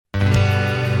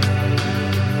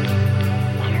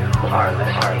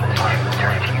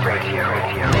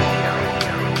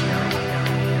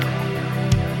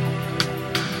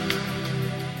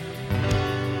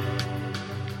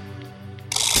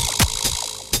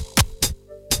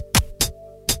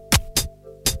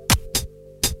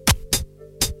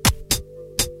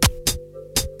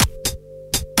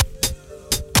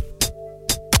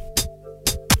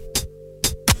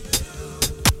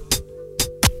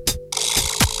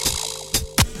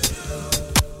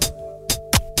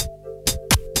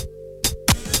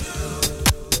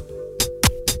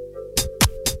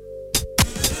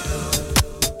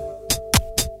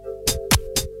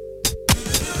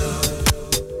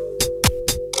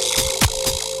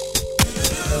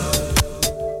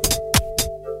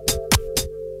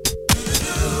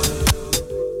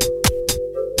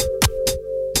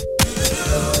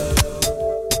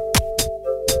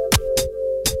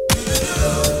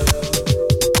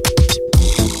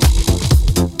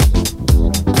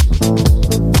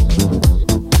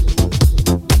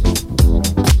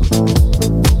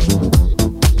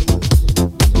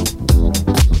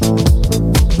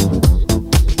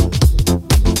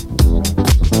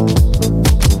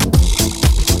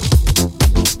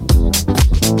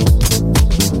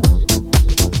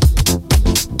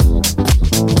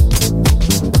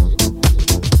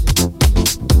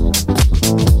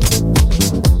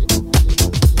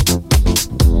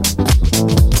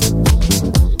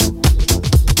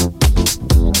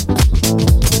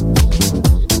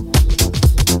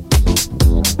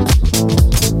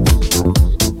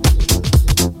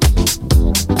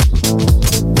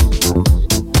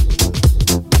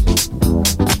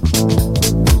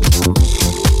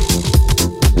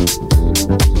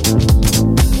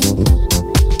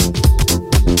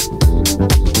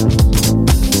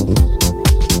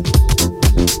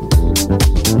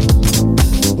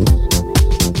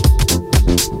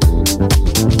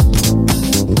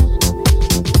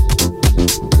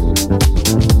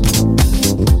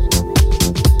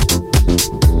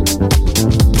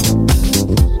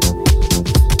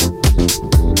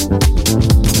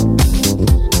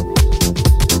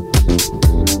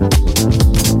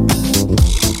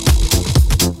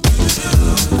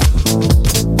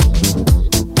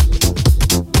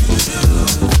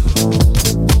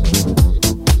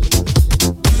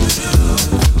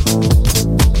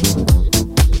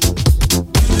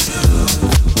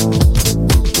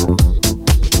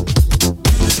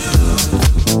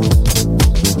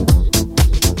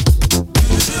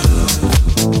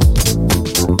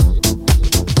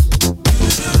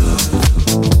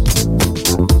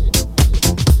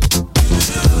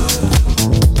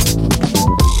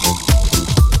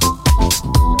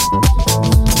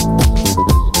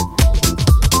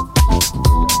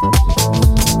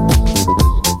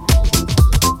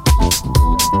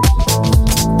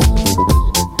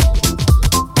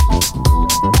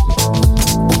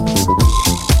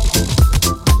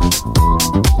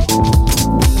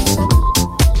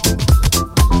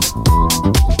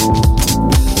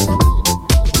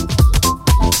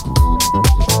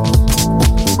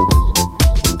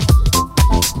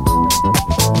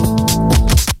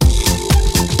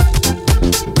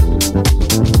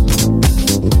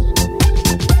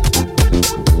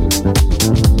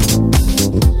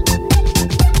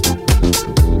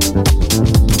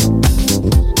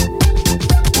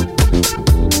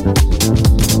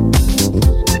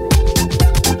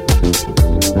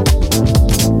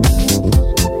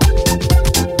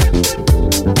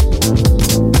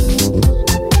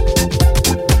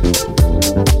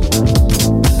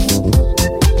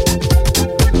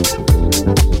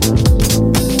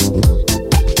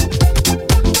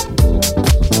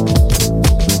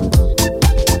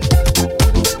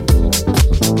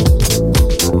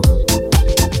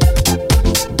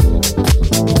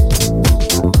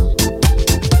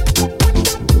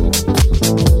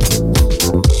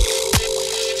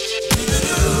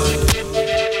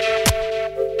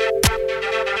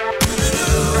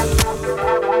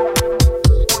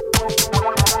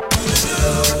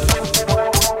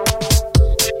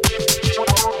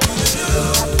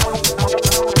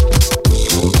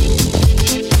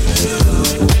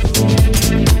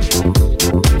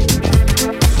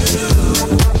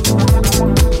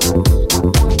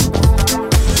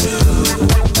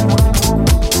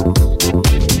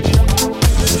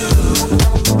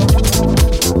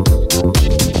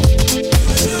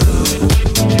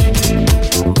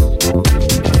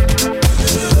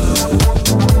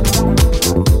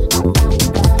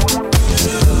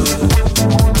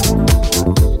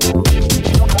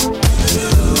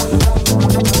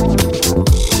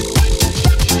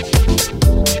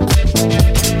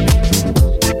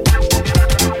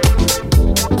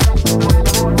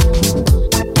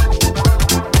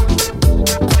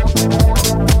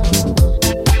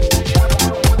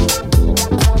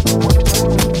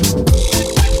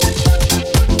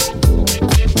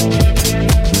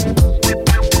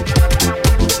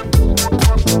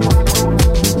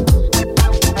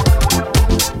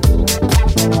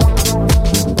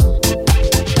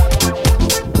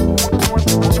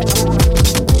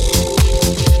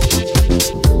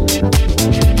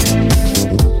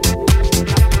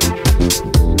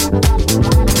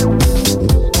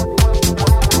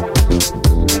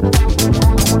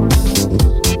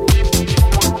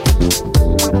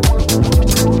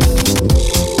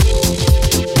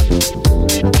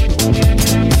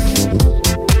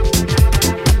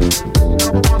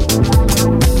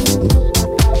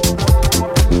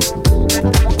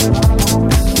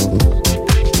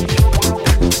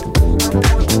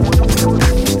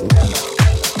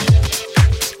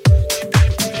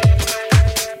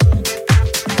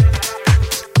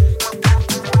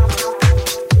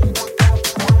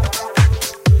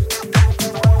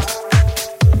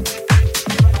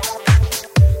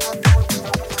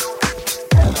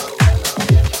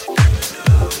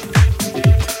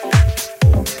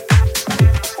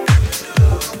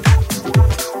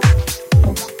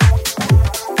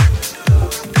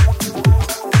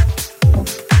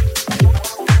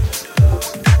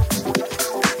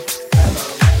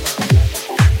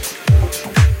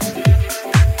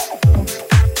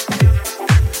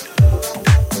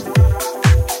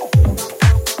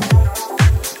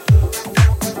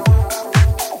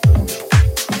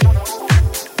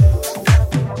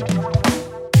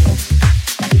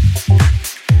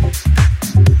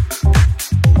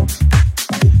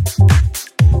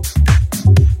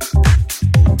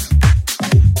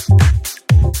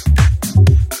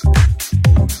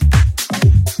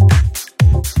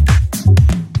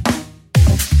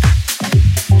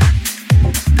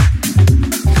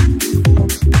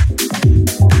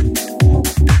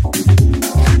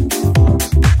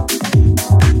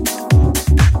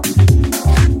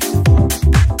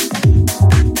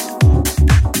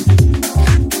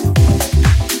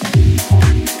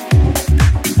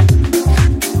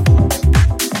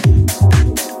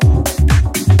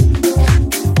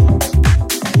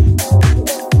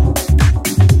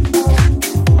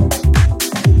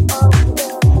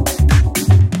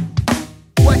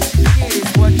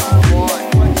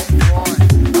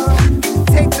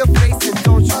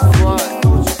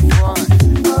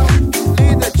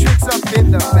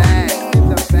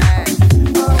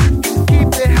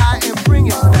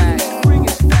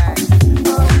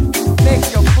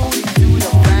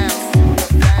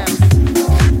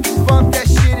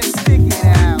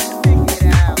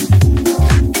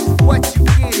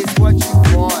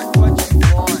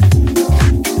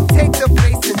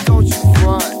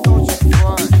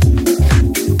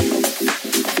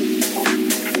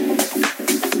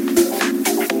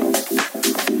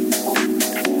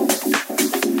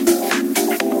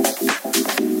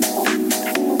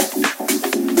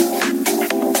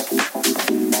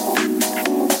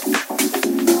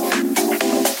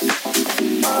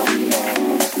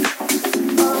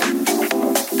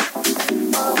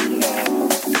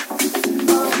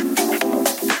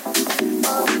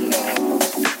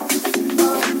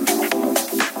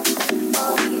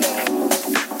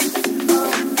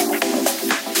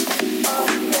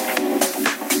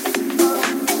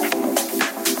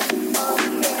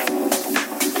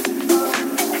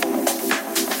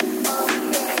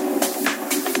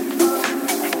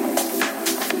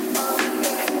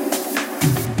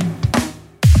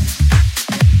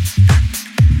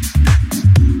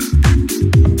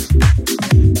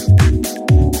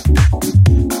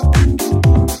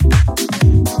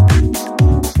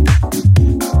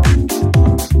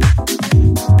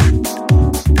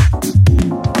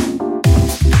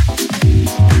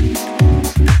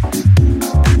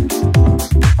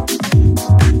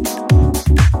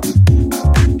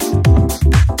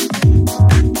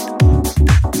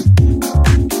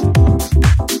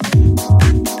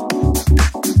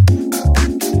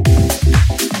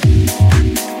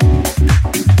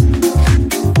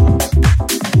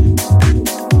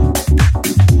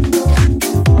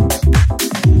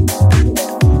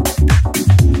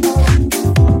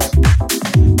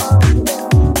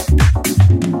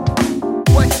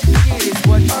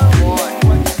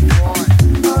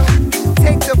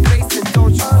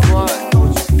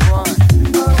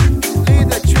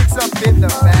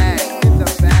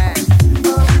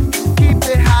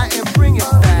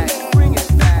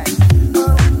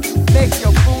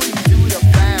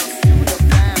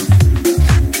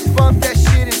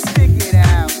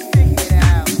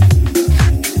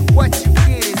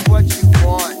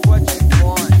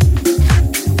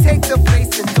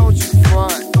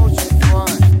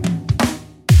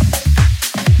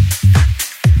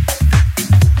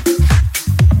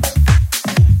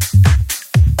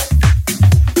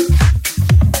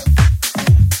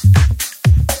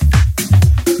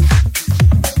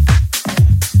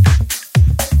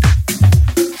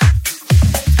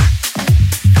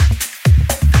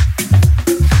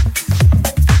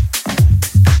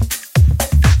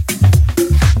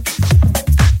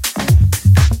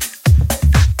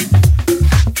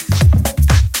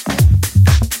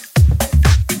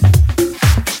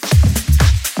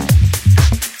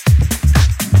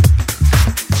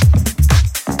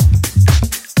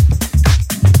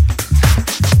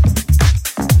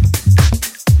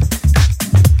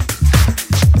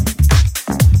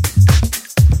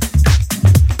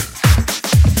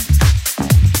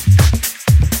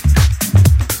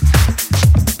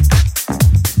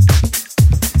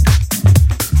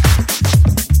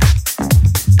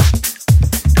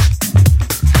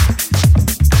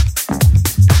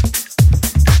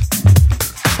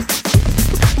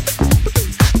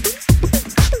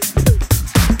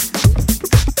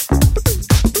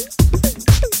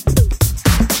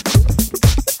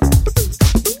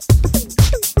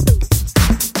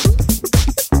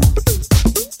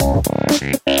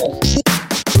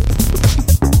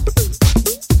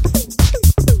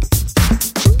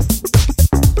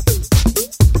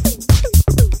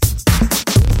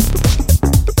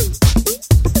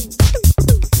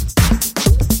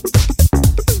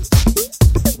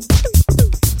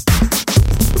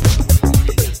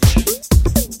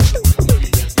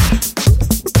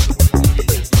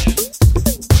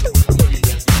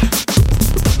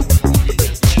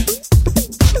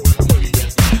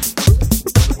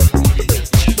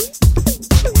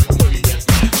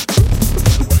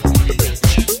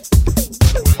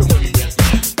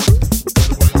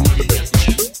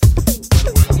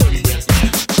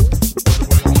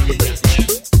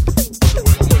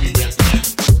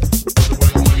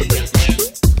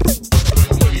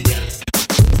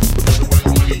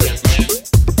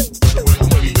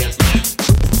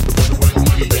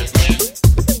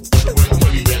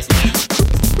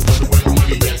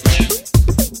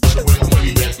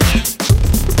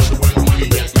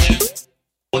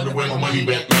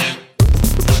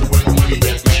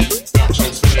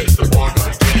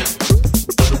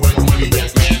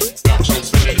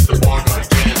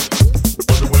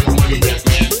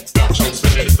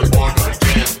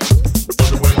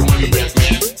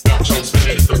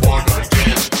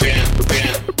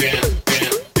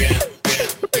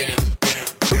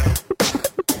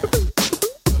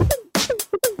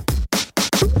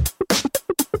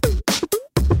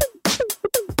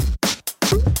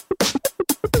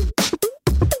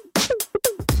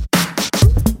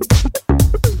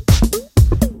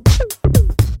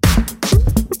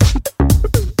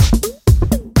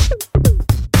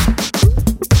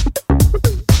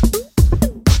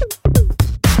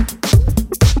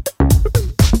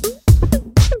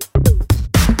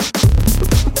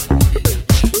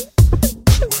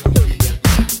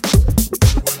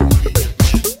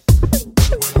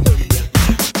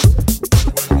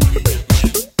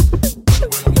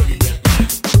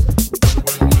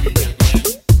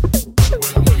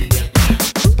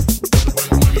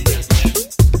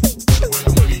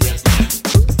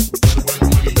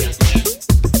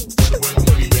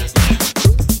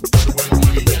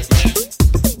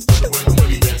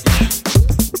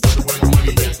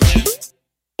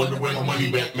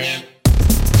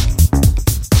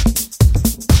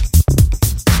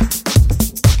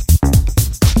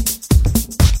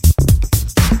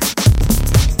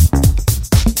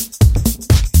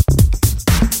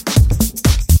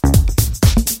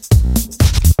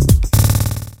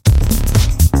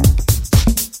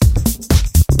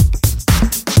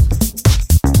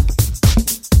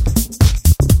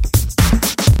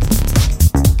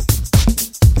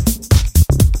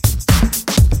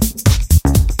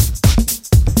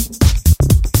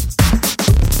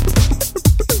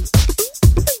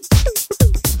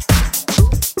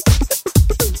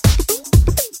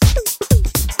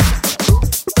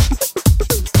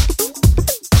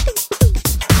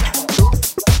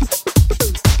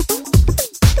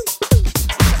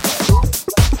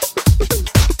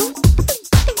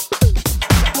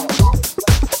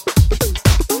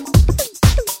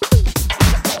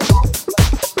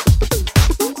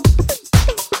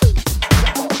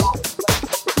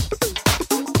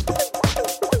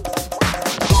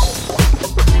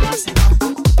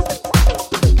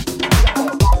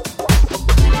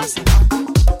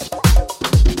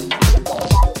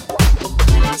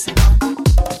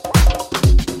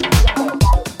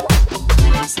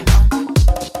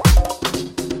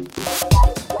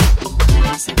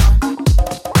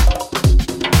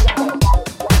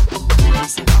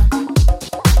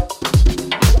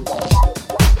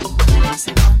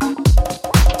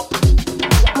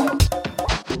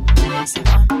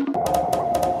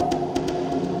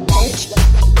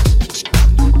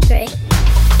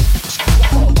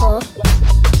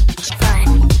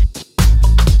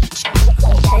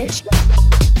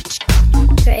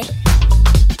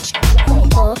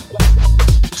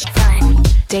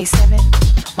Day 7,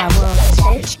 my world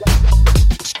is pitch.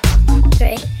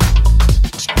 3,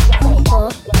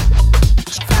 4,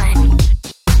 5.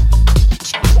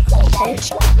 Pitch.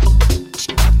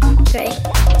 3,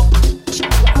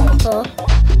 4,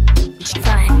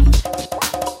 5.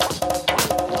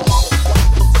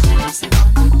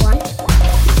 1. 1.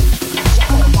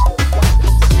 1.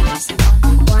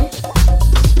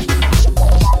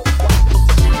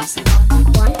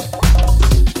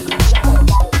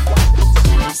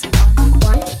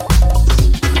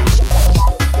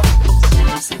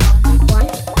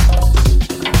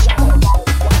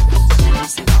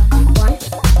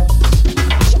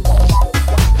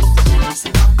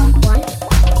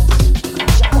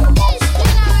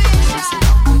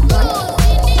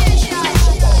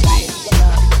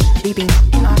 Leaping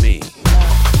in our me,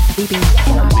 leaping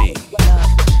in our me,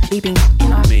 leaping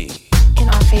in our me, in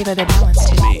our favor the balance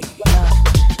to me,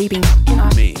 leaping in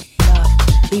our me,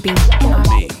 leaping in our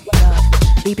me,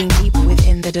 leaping deep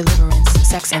within the deliverance,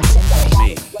 sex and sin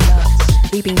me,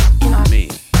 leaping in our me,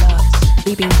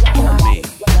 leaping in our me,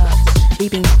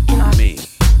 leaping in our me,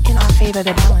 in our favor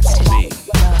the balance to me,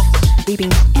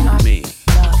 leaping in our me,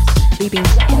 leaping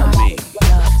in our me,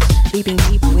 leaping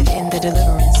deep within the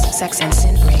deliverance, sex and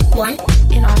sin break. 1.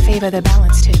 In our favor the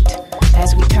balance tipped,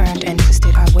 as we turned and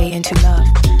twisted our way into love,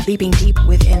 leaping deep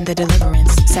within the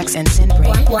deliverance, sex and sin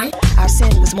break. 1. Our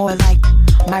sin was more like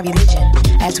my religion,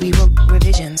 as we wrote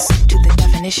revisions to the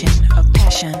definition of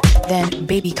passion, then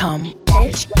baby come.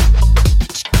 Pitch.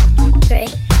 3,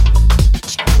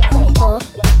 4,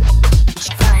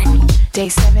 5. Day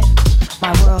 7,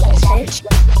 my world is pitch.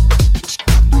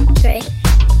 3,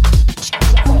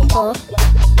 4,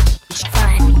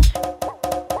 5.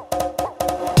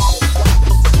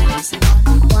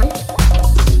 1. 1.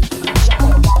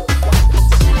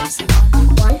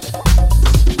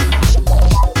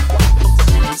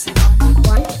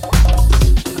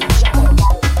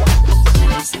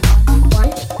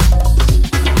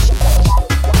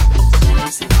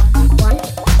 1.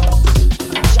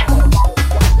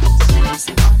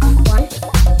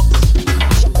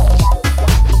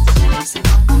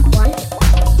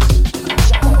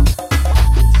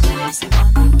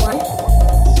 1.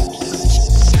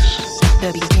 The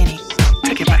beginning.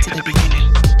 Take it back to the beginning.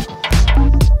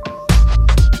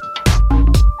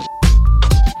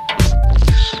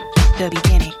 The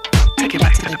beginning. Take it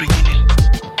back to the beginning.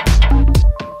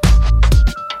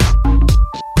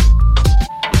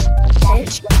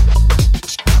 Pitch.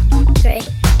 3,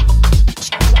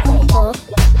 4,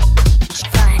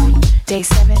 5. Day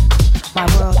 7, my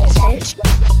world is pitch.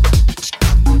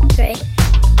 3,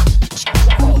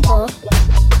 4,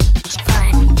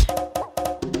 5.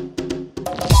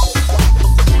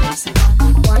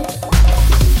 1. 1.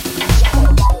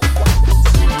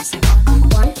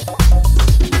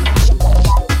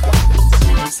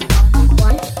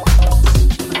 1.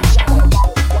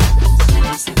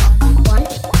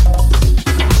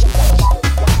 1.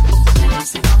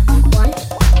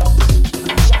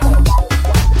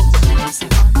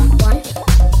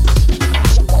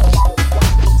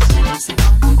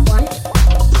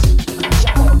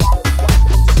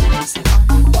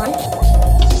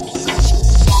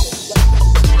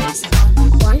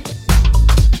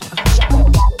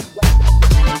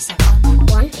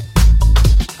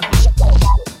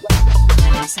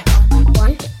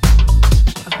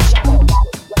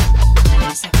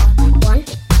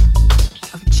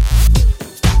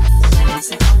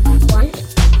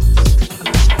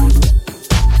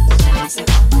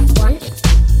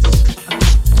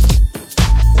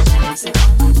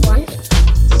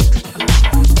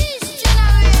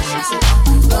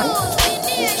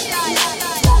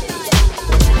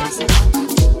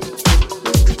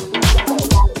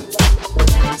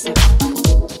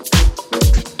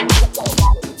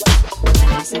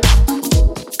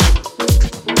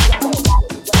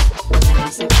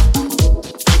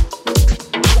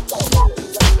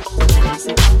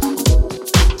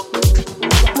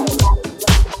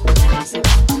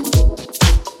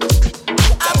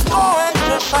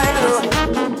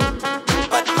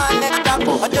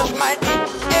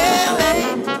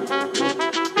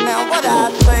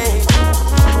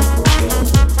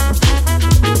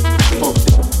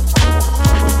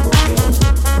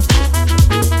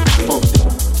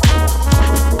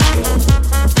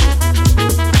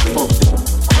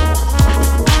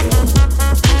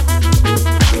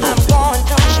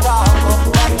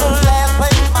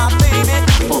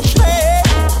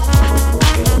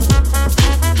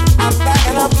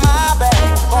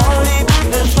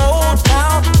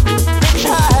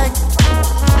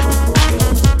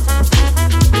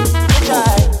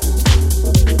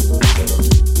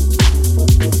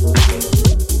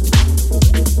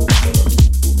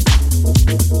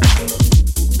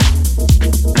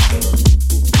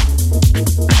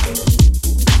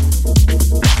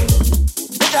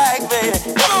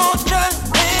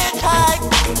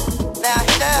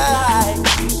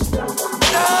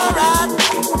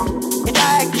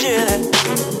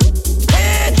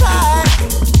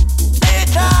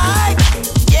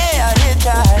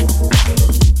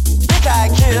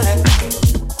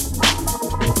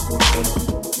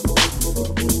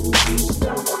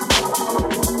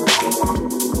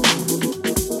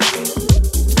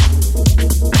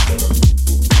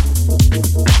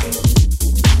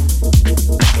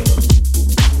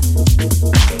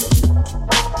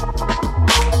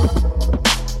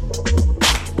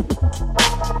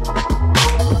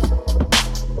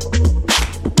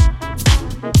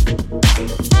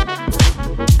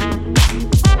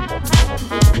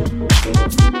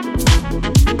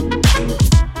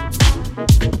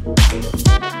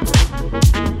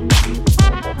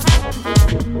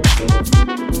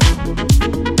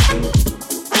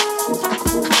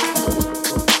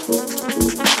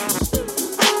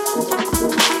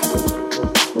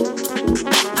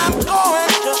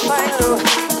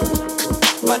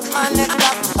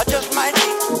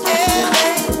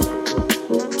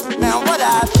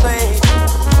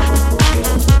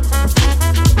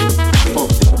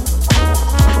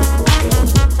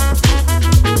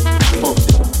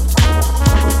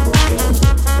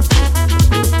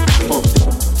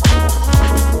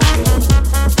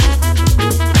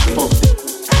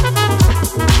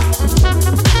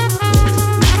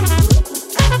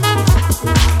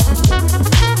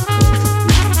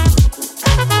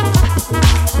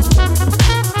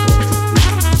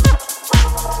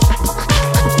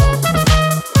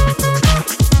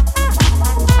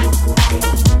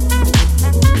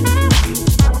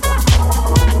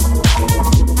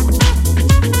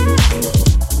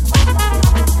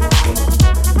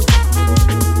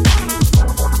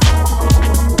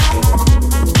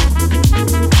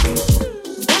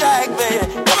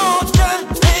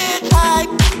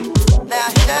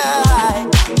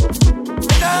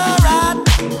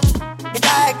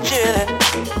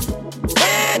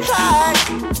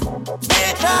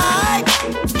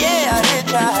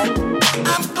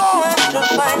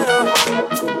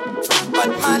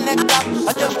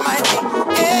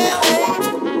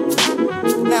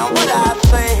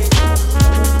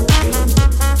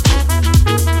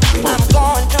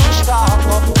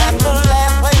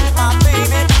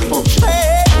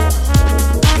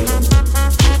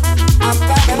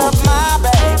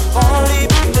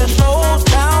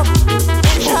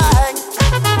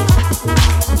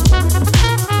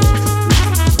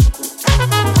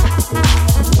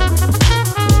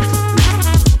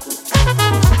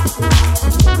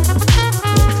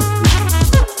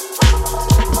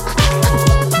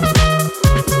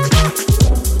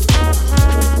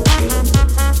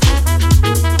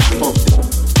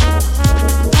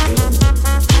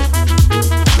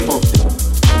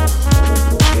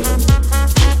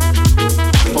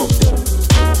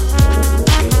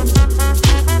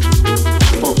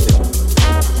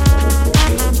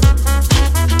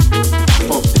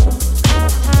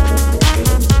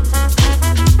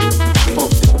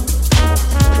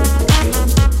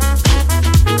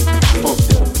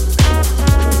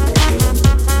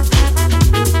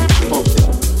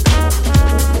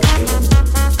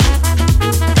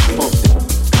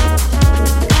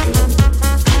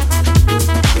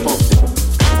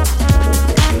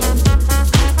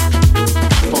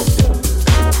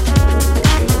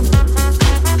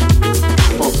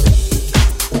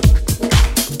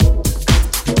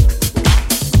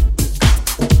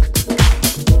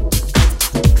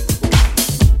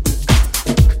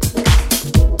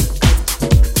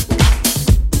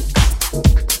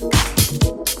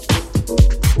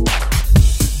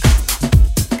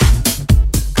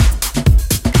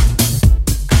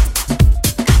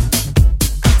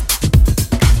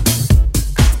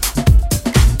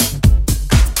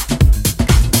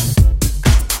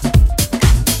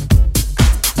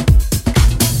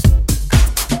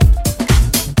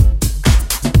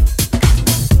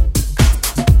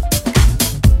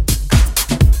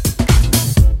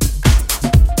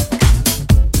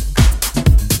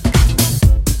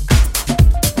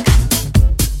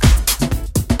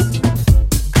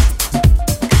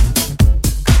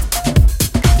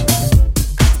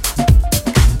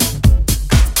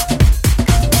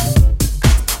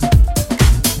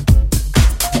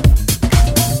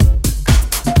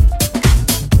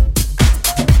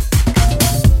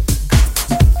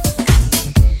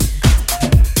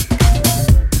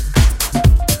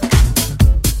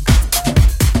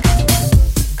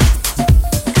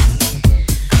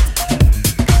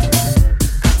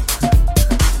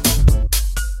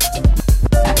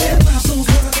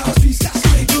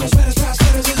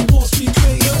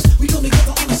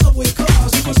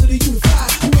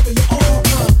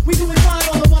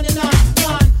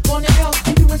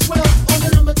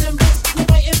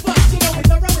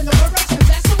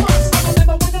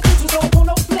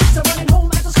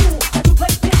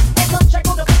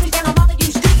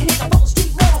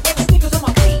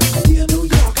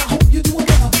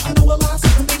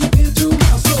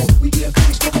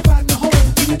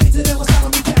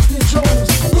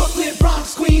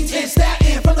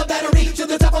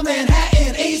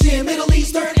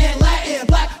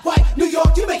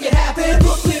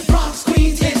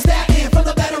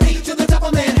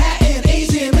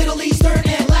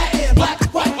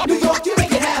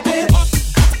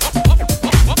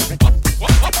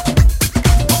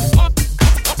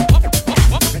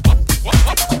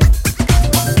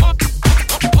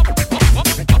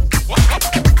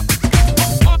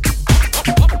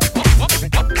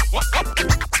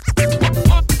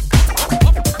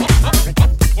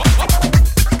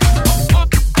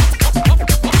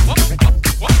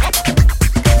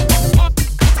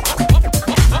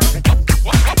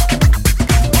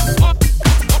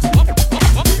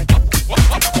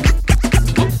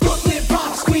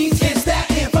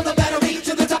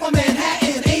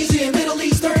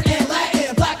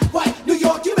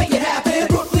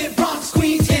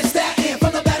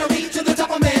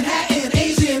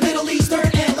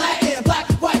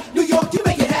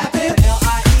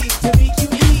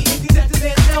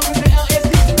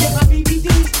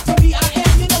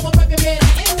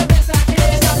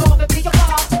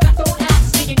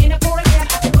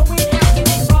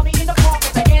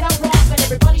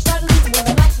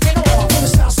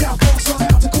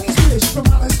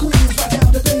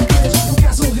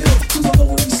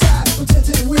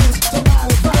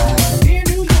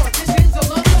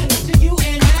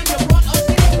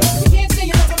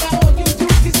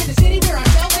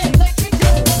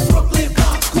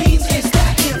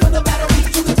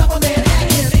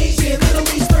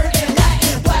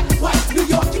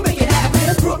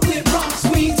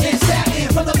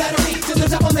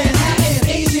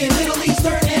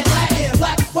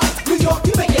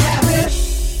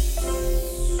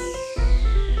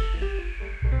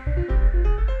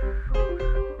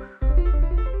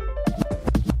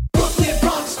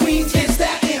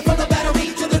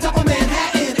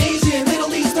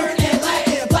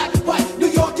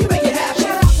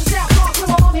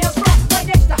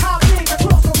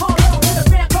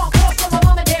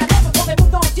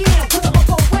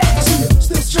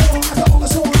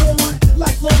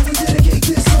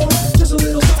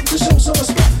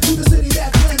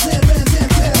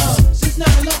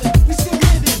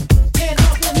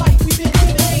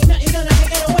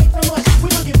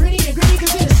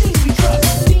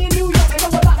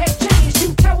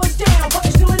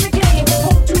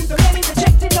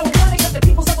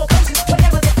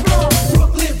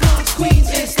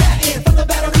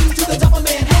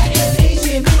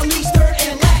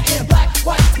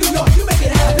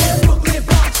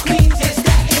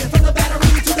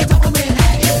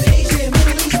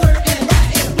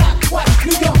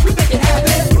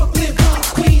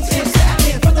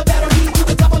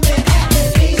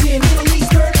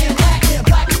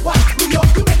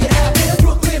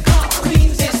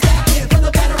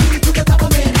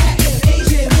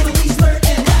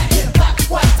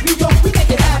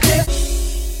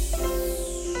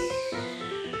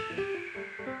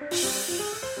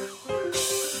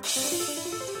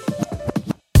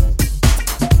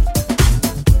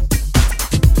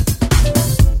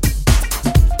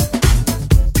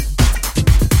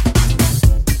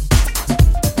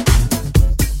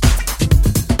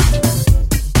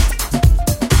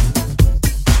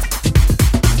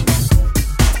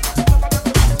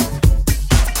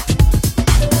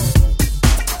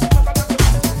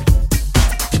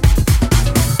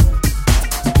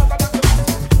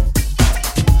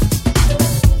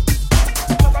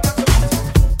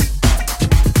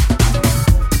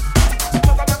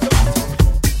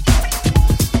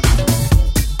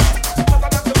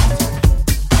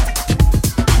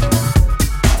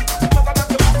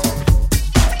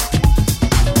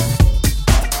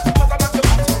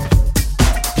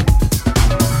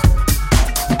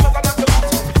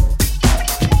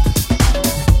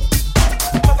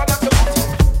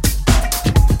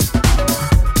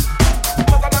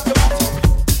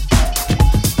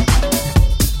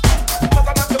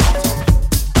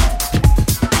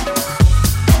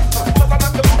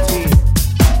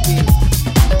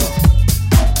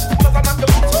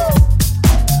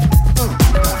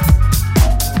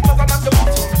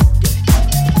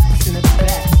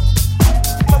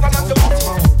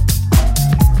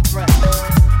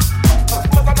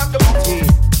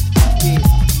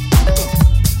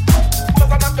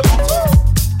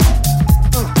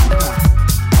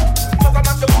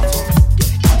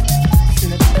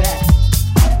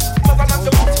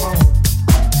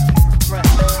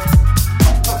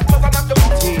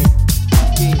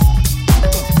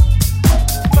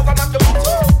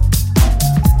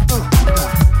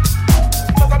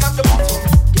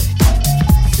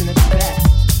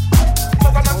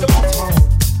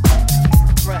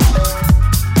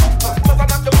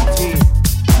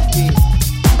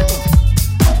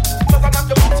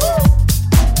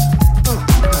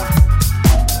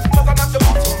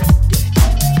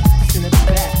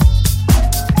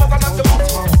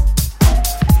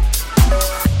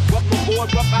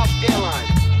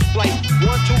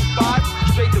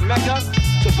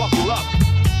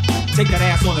 Take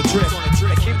that ass on a trip.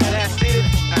 Keep that ass seated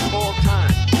at all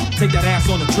times. Take that ass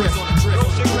on a trip. No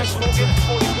cigarette smoking,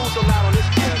 only booze allowed on this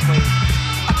campaign.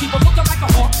 I keep on looking like a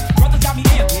hawk. Brothers got me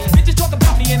amped. Bitches talk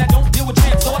about me and I don't deal with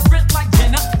tramps. So I sprint like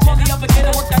Jenna. Call me up again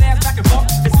and work that ass back and forth.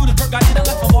 As soon as Bert got in, I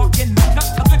left my mark in Mecca.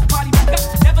 A big party back up.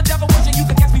 Never devil watching, you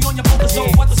can catch me on your folder. So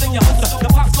what's in your holster? The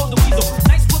pop sold the weasel.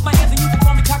 Nice with my hands and you can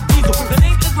call me cock diesel. The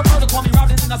name is Roberta, call me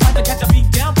Robin and I like to catch a beat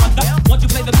down under. Once you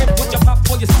play the grip, put your pop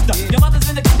for your sister. Your mother's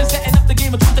in the kitchen setting up the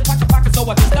game of truth to catch your pocket, so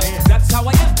I just up. That's how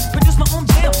I am. Produce my own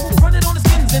jam. Run it on the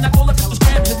skins and I call it pistol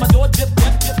scram. Here's my door, dip,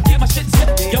 dip, dip. Get my shit zip.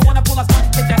 Yo, when I pull, I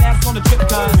start, take that ass on the trip,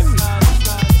 cuz.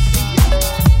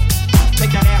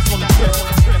 Take that ass on the trip.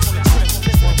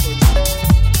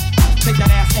 Take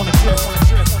that ass on the trip.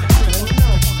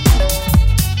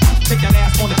 Take that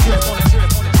ass on the trip.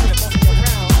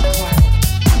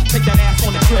 Take that ass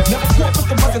on the trip. Never caught with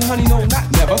the buzzing, honey, no, not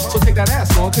never. So take that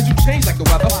ass on, cause you change like the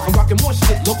weather. I'm rocking more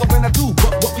shit, local than I do.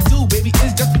 But what we do, baby,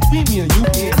 is just between me and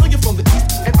you. I know you're from the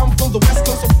east, and I'm from the west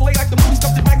coast. So play like the movie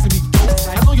stuff that mags in me, ghost.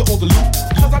 I know you're on the loop,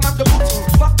 cause I knock the boots.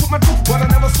 Fuck with my tooth, but I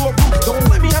never saw roots. Don't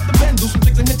let me have to bend, do some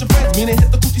tricks and hit your friends. Meaning hit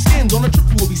the coochie skins, on a trip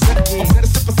you will be set. I'm set a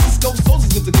sip of Cisco, souls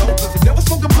is good to go. Never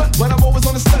smoke a blunt, but I'm always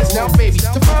on the studs. Now, baby,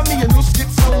 to find me a new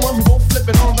skit, someone who won't flip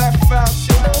it on that foul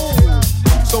shit.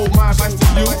 So my advice to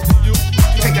you,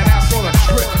 take that ass on a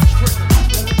trip.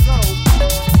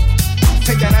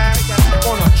 Take that ass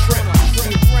on a trip.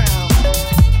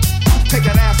 Take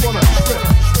that ass on a trip.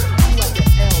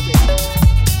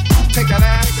 Take that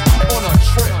ass on a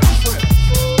trip.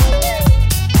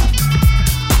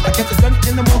 I get the gun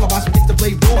in the mall, I watch me get the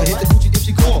blade raw. Hit the Gucci if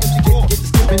she call. Get the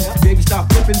skipping, baby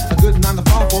stop flipping. A good 9 to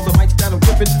 5 for the mics that I'm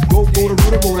ripping.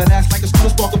 Roll that ass like a scooter.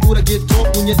 Spark a Buddha, get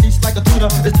talk when you teach like a tutor.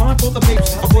 It's time for the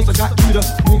babes, of course I got cuter.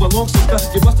 Move along, sister,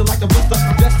 you busted like a blister.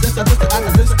 Best since I listed out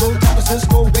of Cisco, top of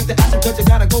Cisco. Wake the ass because you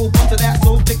gotta go bust that ass.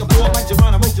 So take a ball like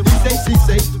Geronimo. She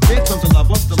say, here comes the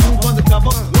lover. The move undercover,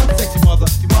 one sexy mother.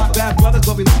 Bad brothers,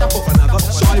 but we look up for another.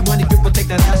 Sorry, money gripper, take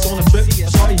that ass on a trip.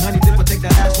 Sorry, honey dipper, take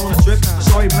that ass on a trip.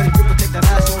 Sorry, money gripper, take that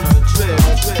ass on a trip.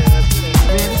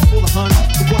 Man, it's full of huns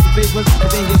who bought the papers, but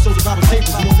they ain't get sold about the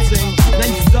papers, you know what I'm saying? Now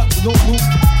you stuck with no move,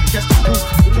 catch the proof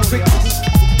with the quickness.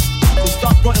 So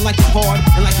stop fronting like you're hard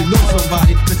and like you know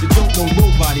somebody, cause you don't know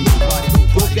nobody.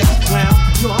 Broke ass clown,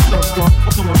 you know I'm so strong,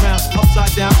 I'm coming around,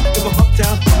 upside down, if I'm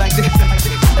uptown, like this.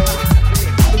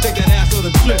 So take that ass on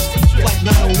the trip, like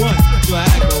 901, so I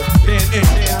go, Pan Am.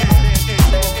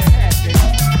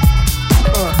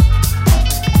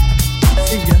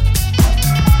 See ya.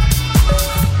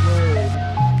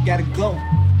 Gotta go.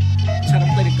 Try to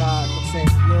play the God, I'm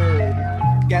saying word.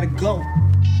 Gotta go.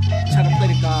 Try to play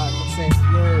the God, I'm saying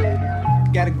word.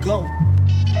 Gotta go.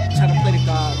 Try to play the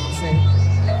God, I'm saying.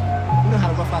 You know how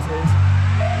the rough house is.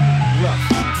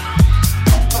 Rough.